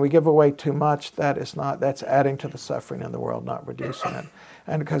 So when we give away too much, that's adding to the suffering in the world, not reducing it.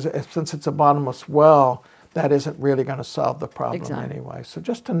 And because since it's a bottomless well, that isn't really going to solve the problem anyway. So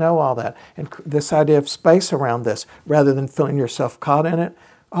just to know all that, and this idea of space around this, rather than feeling yourself caught in it.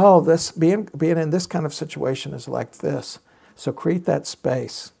 Oh, this being in this kind of situation is like this. So create that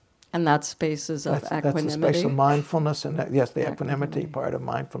space. And that space is of equanimity. That's the space of mindfulness, and the equanimity part of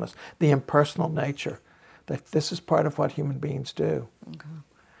mindfulness, the impersonal nature. that this is part of what human beings do. Okay.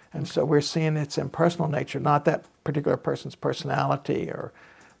 And so we're seeing its impersonal nature, not that particular person's personality or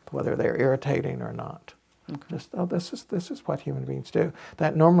whether they're irritating or not. Okay. Just, this is what human beings do.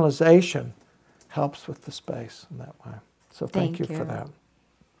 That normalization helps with the space in that way. So thank you for that.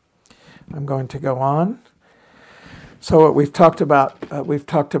 I'm going to go on. So what we've talked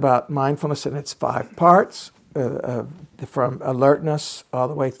about mindfulness in its 5 parts, from alertness all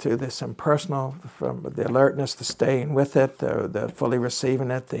the way through this impersonal, from the alertness, the staying with it, the fully receiving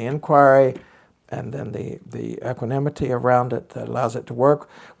it, the inquiry, and then the equanimity around it that allows it to work.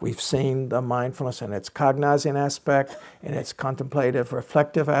 We've seen the mindfulness in its cognizing aspect, in its contemplative,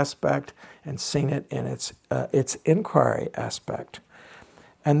 reflective aspect, and seen it in its inquiry aspect.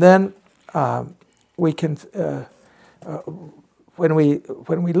 And then we can, when we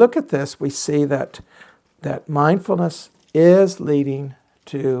look at this, we see that mindfulness is leading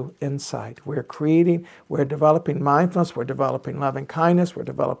to insight. We're developing mindfulness, we're developing loving kindness, we're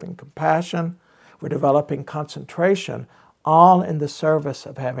developing compassion, we're developing concentration, all in the service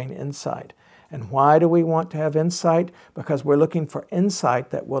of having insight. And why do we want to have insight? Because we're looking for insight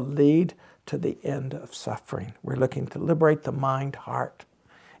that will lead to the end of suffering. We're looking to liberate the mind, heart,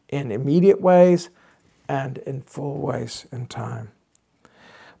 in immediate ways and in full ways in time.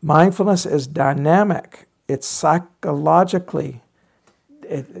 Mindfulness is dynamic. It's psychologically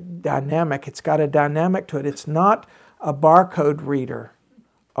dynamic. It's got a dynamic to it. It's not a barcode reader.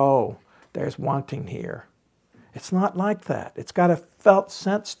 Oh, there's wanting here. It's not like that. It's got a felt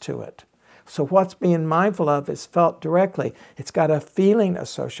sense to it. So what's being mindful of is felt directly. It's got a feeling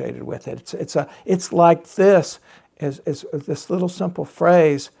associated with it. It's like this, is this little simple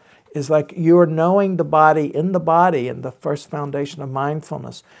phrase is like you're knowing the body in the first foundation of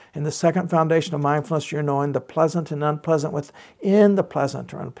mindfulness. In the second foundation of mindfulness, you're knowing the pleasant and unpleasant within the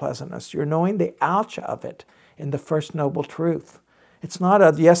pleasant or unpleasantness. You're knowing the ouch of it in the first noble truth. It's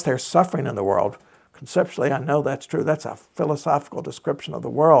not yes, there's suffering in the world. Conceptually, I know that's true. That's a philosophical description of the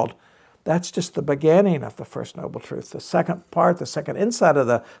world. That's just the beginning of the first noble truth. The second part, the second insight of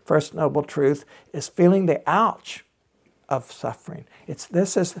the first noble truth is feeling the ouch of suffering.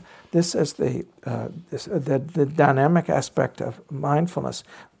 This is the dynamic aspect of mindfulness.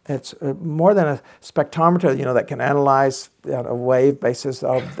 It's more than a spectrometer, that can analyze on a wave basis.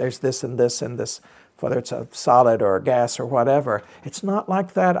 Oh, there's this and this and this, whether it's a solid or a gas or whatever. It's not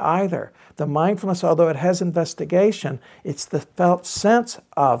like that either. The mindfulness, although it has investigation, it's the felt sense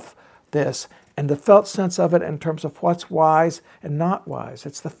of this, and the felt sense of it in terms of what's wise and not wise.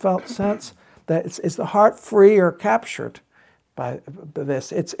 It's the felt sense that is the heart free or captured by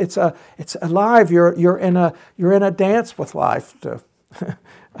this. It's alive. You're in a dance with life, to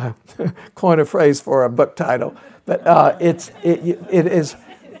coin a phrase for a book title. But it is.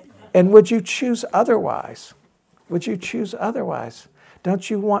 And would you choose otherwise? Would you choose otherwise? Don't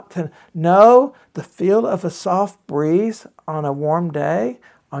you want to know the feel of a soft breeze on a warm day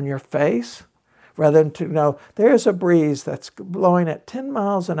on your face, rather than to know there's a breeze that's blowing at 10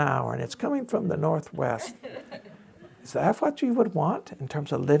 miles an hour and it's coming from the northwest? Is that what you would want in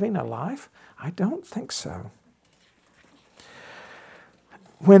terms of living a life? I don't think so.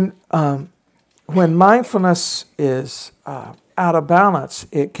 When mindfulness is out of balance,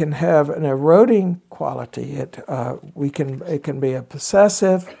 it can have an eroding quality. It can be a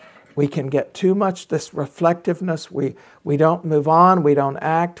possessive. We can get too much this reflectiveness. We don't move on. We don't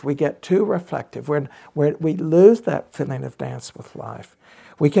act. We get too reflective. We lose that feeling of dance with life.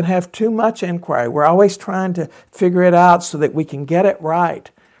 We can have too much inquiry. We're always trying to figure it out so that we can get it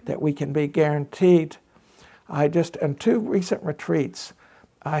right, that we can be guaranteed. In 2 recent retreats,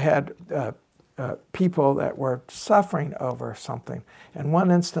 I had people that were suffering over something. In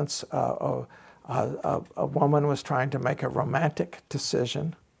one instance, a woman was trying to make a romantic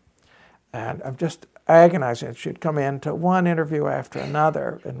decision. And I'm just agonizing. She'd come into one interview after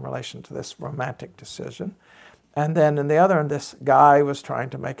another in relation to this romantic decision. And then in the other end, this guy was trying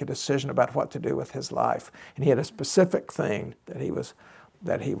to make a decision about what to do with his life. And he had a specific thing that he was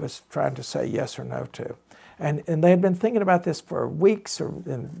trying to say yes or no to. And they had been thinking about this for weeks, or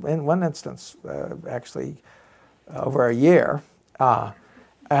in one instance, actually over a year.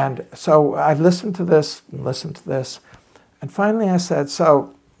 And so I listened to this, and finally I said,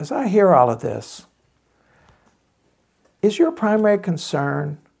 so as I hear all of this, is your primary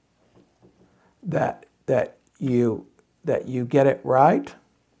concern that you get it right?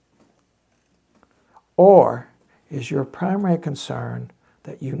 Or is your primary concern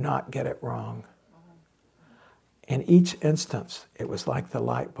that you not get it wrong? In each instance, it was like the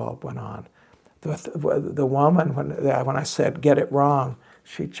light bulb went on. The woman, when I said, get it wrong,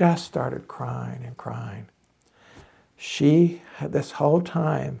 she just started crying and crying. She, this whole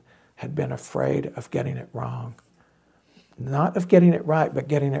time, had been afraid of getting it wrong. Not of getting it right, but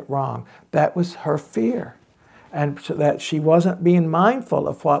getting it wrong. That was her fear. And so that she wasn't being mindful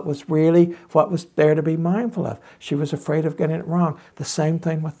of what was there to be mindful of. She was afraid of getting it wrong. The same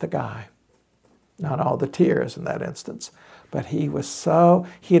thing with the guy. Not all the tears in that instance, but he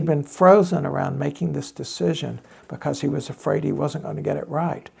had been frozen around making this decision because he was afraid he wasn't going to get it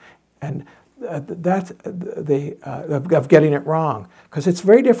right. And of getting it wrong. Because it's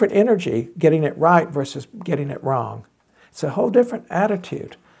very different energy, getting it right versus getting it wrong. It's a whole different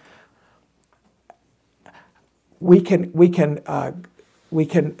attitude. We can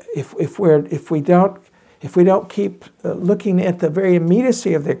if we don't keep looking at the very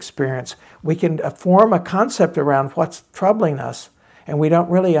immediacy of the experience, we can form a concept around what's troubling us, and we don't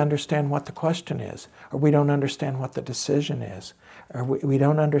really understand what the question is, or we don't understand what the decision is, or we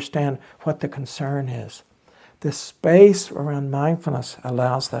don't understand what the concern is. This space around mindfulness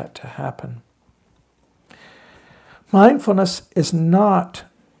allows that to happen. Mindfulness is not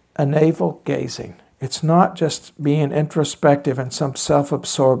a navel gazing. It's not just being introspective in some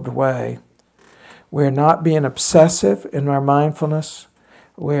self-absorbed way. We're not being obsessive in our mindfulness.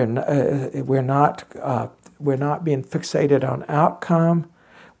 We're not being fixated on outcome.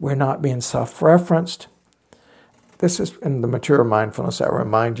 We're not being self-referenced. This is in the mature mindfulness, I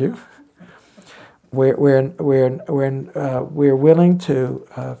remind you. We're willing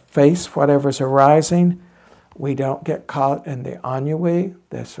to face whatever's arising. We don't get caught in the ennui,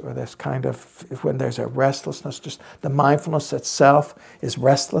 this kind of, when there's a restlessness, just the mindfulness itself is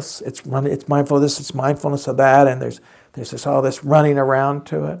restless. It's mindful of this, it's mindfulness of that, and there's all this running around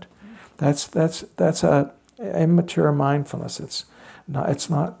to it. That's a immature mindfulness. It's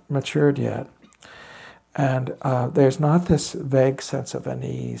not matured yet. And there's not this vague sense of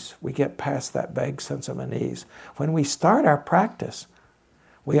unease. We get past that vague sense of unease. When we start our practice,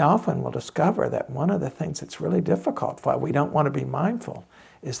 we often will discover that one of the things that's really difficult, why we don't want to be mindful,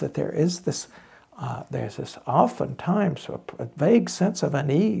 is that there's this oftentimes a vague sense of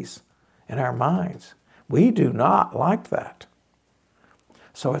unease in our minds. We do not like that.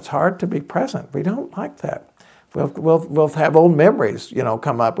 So it's hard to be present. We don't like that. We'll have old memories,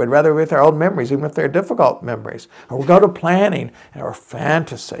 come up. We'd rather with our old memories, even if they're difficult memories. Or we'll go to planning or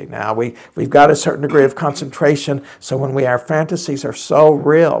fantasy. Now we've got a certain degree of concentration, so when our fantasies are so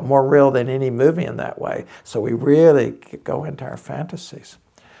real, more real than any movie in that way, so we really go into our fantasies.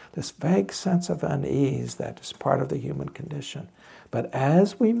 This vague sense of unease that is part of the human condition. But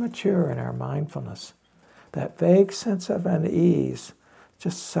as we mature in our mindfulness, that vague sense of unease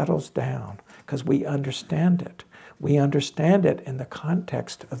just settles down because we understand it. We understand it in the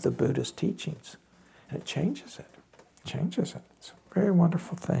context of the Buddha's teachings. And it changes it. It's a very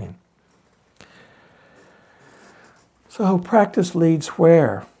wonderful thing. So practice leads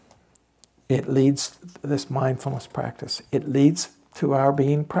where? It leads this mindfulness practice. It leads to our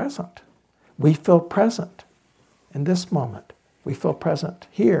being present. We feel present in this moment. We feel present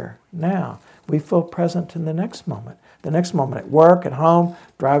here, now. We feel present in the next moment. The next moment at work, at home,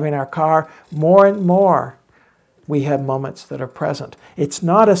 driving our car. More and more, we have moments that are present. It's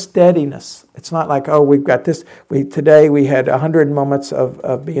not a steadiness. It's not like, we've got this. Today we had 100 moments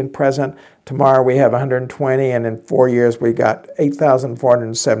of being present. Tomorrow we have 120, and in 4 years we got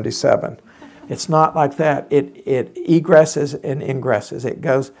 8,477. It's not like that. It egresses and ingresses. It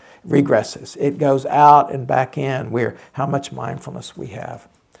regresses. It goes out and back in. How much mindfulness we have.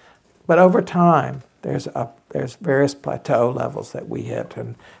 But over time, there's various plateau levels that we hit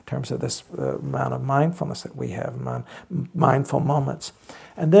in terms of this amount of mindfulness that we have, mindful moments.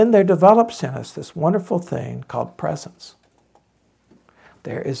 And then there develops in us this wonderful thing called presence.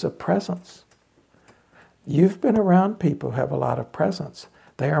 There is a presence. You've been around people who have a lot of presence.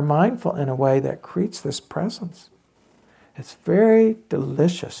 They are mindful in a way that creates this presence. It's very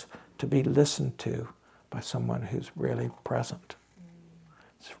delicious to be listened to by someone who's really present.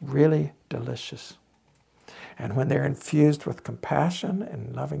 It's really delicious. And when they're infused with compassion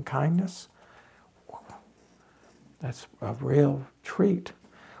and loving kindness, that's a real treat.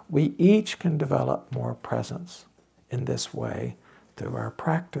 We each can develop more presence in this way through our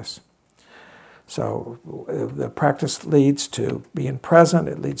practice. So the practice leads to being present,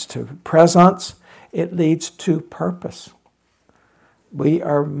 it leads to presence, it leads to purpose. We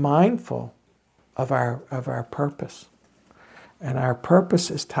are mindful of our purpose. And our purpose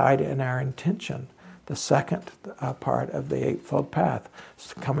is tied in our intention. The second part of the Eightfold Path,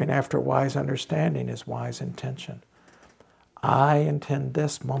 coming after wise understanding, is wise intention. I intend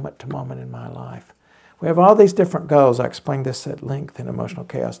this moment to moment in my life. We have all these different goals. I explained this at length in Emotional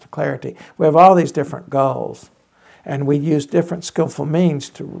Chaos to Clarity. We have all these different goals. And we use different skillful means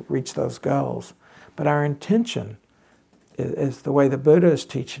to reach those goals. But our intention is the way the Buddha is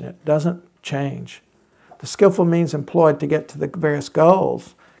teaching it, doesn't change. The skillful means employed to get to the various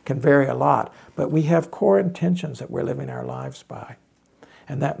goals can vary a lot, but we have core intentions that we're living our lives by.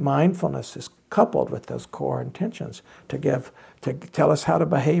 And that mindfulness is coupled with those core intentions to tell us how to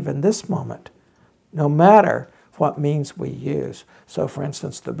behave in this moment, no matter what means we use. So, for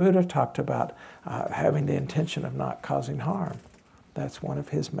instance, the Buddha talked about having the intention of not causing harm. That's one of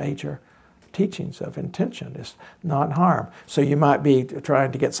his major teachings of intention, is non-harm. So you might be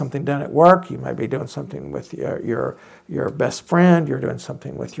trying to get something done at work, you might be doing something with your best friend, you're doing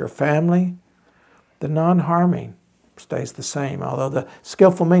something with your family. The non-harming stays the same, although the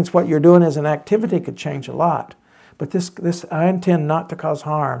skillful means what you're doing as an activity could change a lot. But this I intend not to cause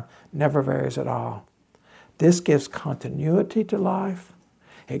harm never varies at all. This gives continuity to life.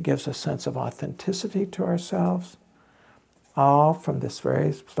 It gives a sense of authenticity to ourselves. All from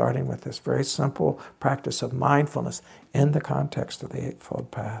starting with this very simple practice of mindfulness in the context of the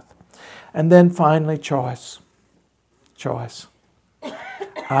Eightfold Path. And then finally, choice. Choice.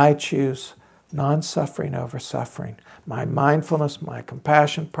 I choose non-suffering over suffering. My mindfulness, my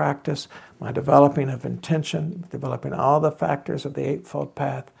compassion practice, my developing of intention, developing all the factors of the Eightfold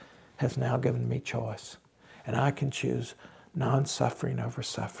Path has now given me choice. And I can choose non-suffering over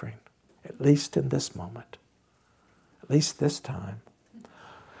suffering, at least in this moment. At least this time.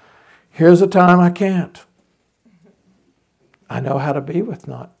 Here's a time I can't. I know how to be with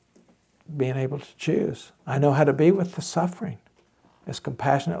not being able to choose. I know how to be with the suffering as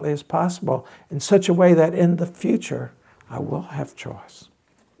compassionately as possible in such a way that in the future I will have choice.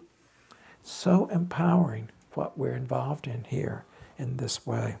 It's so empowering what we're involved in here in this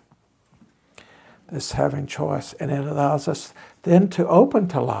way. This having choice, and it allows us then to open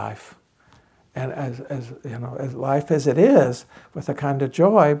to life. And as life as it is, with a kind of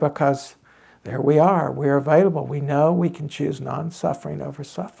joy, because there we are, we're available. We know we can choose non-suffering over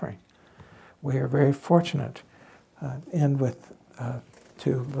suffering. We are very fortunate. End with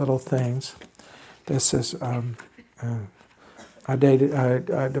two little things. This is, I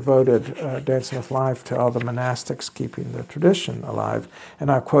devoted Dancing with Life to all the monastics keeping the tradition alive.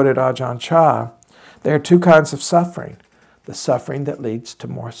 And I quoted Ajahn Chah. There are two kinds of suffering. The suffering that leads to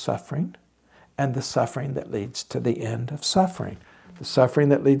more suffering, and the suffering that leads to the end of suffering. The suffering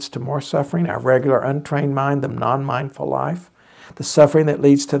that leads to more suffering, our regular untrained mind, the non-mindful life. The suffering that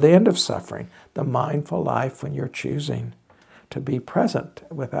leads to the end of suffering, the mindful life when you're choosing to be present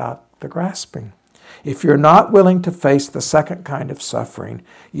without the grasping. If you're not willing to face the second kind of suffering,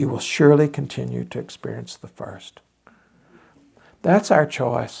 you will surely continue to experience the first. That's our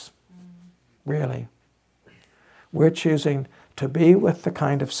choice, really. We're choosing to be with the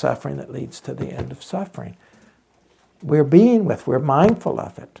kind of suffering that leads to the end of suffering. We're mindful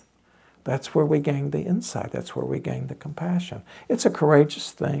of it. That's where we gain the insight. That's where we gain the compassion. It's a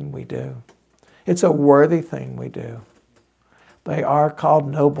courageous thing we do. It's a worthy thing we do. They are called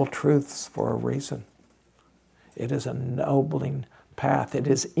noble truths for a reason. It is a ennobling path. It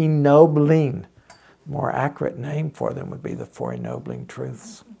is ennobling. More accurate name for them would be the Four Ennobling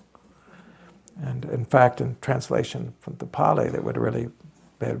Truths. And in fact, in translation from the Pali, that would really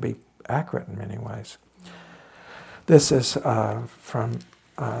be accurate in many ways. This is from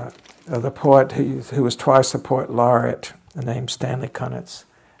the poet who was twice the poet laureate, named Stanley Kunitz.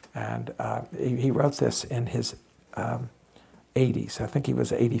 And he wrote this in his 80s. I think he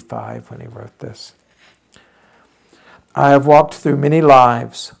was 85 when he wrote this. I have walked through many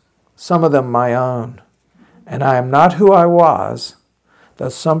lives, some of them my own, and I am not who I was, though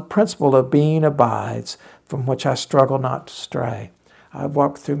some principle of being abides from which I struggle not to stray. I've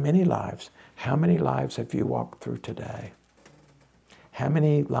walked through many lives. How many lives have you walked through today? How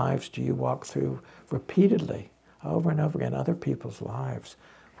many lives do you walk through repeatedly, over and over again, other people's lives,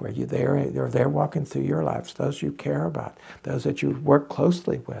 where they're walking through your lives, those you care about, those that you work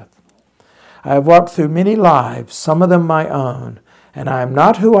closely with? I have walked through many lives, some of them my own, and I am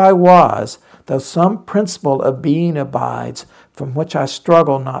not who I was, though some principle of being abides from which I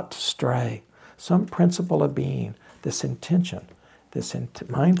struggle not to stray. Some principle of being, this intention,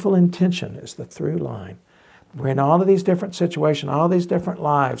 mindful intention is the through line. We're in all of these different situations, all these different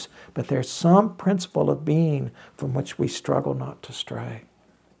lives, but there's some principle of being from which we struggle not to stray.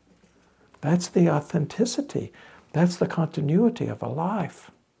 That's the authenticity. That's the continuity of a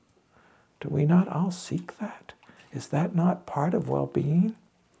life. Do we not all seek that? Is that not part of well-being?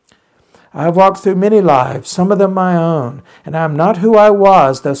 I have walked through many lives, some of them my own, and I am not who I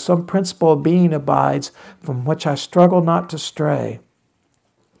was, though some principle of being abides from which I struggle not to stray.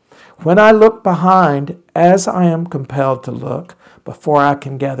 When I look behind, as I am compelled to look, before I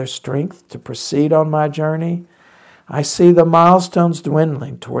can gather strength to proceed on my journey, I see the milestones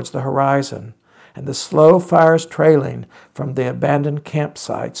dwindling towards the horizon and the slow fires trailing from the abandoned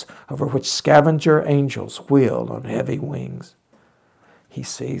campsites over which scavenger angels wheel on heavy wings. He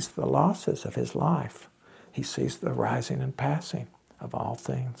sees the losses of his life. He sees the rising and passing of all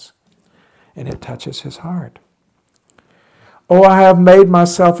things. And it touches his heart. Oh, I have made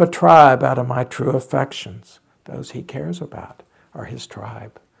myself a tribe out of my true affections. Those he cares about are his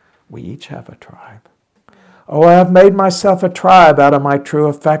tribe. We each have a tribe. Oh, I have made myself a tribe out of my true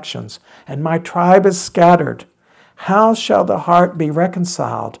affections, and my tribe is scattered. How shall the heart be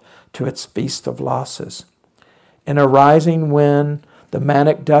reconciled to its feast of losses? In a rising wind, the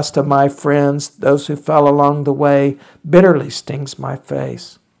manic dust of my friends, those who fell along the way, bitterly stings my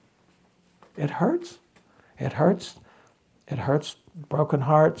face. It hurts. It hurts. It hurts broken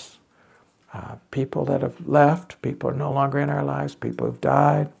hearts, people that have left, people are no longer in our lives, people who've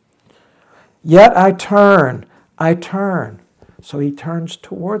died. Yet I turn. So he turns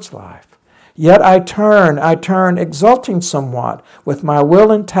towards life. Yet I turn, exulting somewhat, with my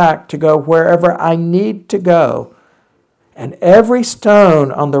will intact to go wherever I need to go, and every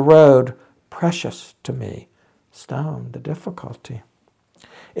stone on the road precious to me. Stone, the difficulty.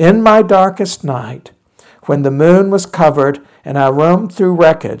 In my darkest night, when the moon was covered and I roamed through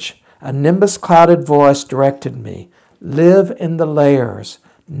wreckage, a nimbus-clouded voice directed me, live in the layers,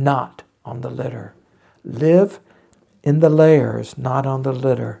 not on the litter. Live in the layers, not on the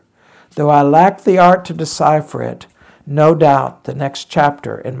litter. Though I lack the art to decipher it, no doubt the next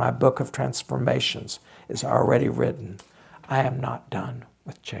chapter in my book of transformations is already written. I am not done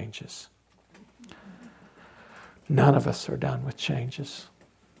with changes. None of us are done with changes.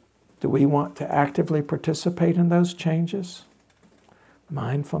 Do we want to actively participate in those changes?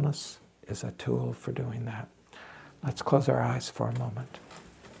 Mindfulness is a tool for doing that. Let's close our eyes for a moment.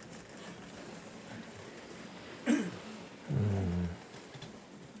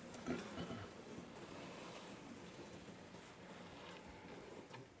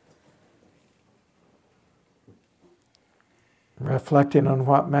 Reflecting on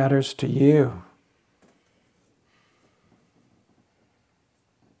what matters to you.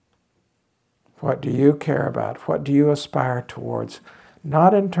 What do you care about? What do you aspire towards?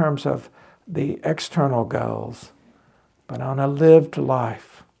 Not in terms of the external goals, but on a lived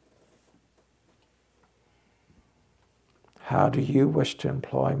life. How do you wish to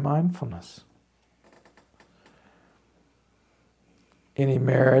employ mindfulness? Any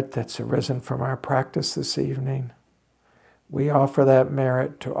merit that's arisen from our practice this evening, we offer that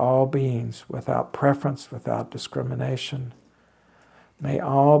merit to all beings without preference, without discrimination. May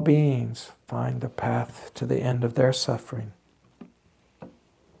all beings find the path to the end of their suffering.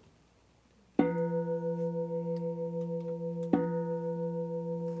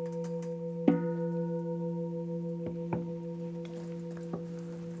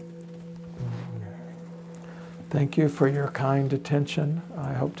 Thank you for your kind attention.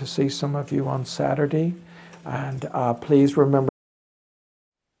 I hope to see some of you on Saturday. And please remember.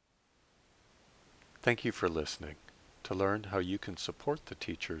 Thank you for listening. To learn how you can support the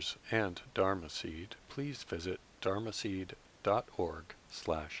teachers and Dharma Seed, please visit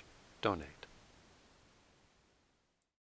dharmaseed.org/donate.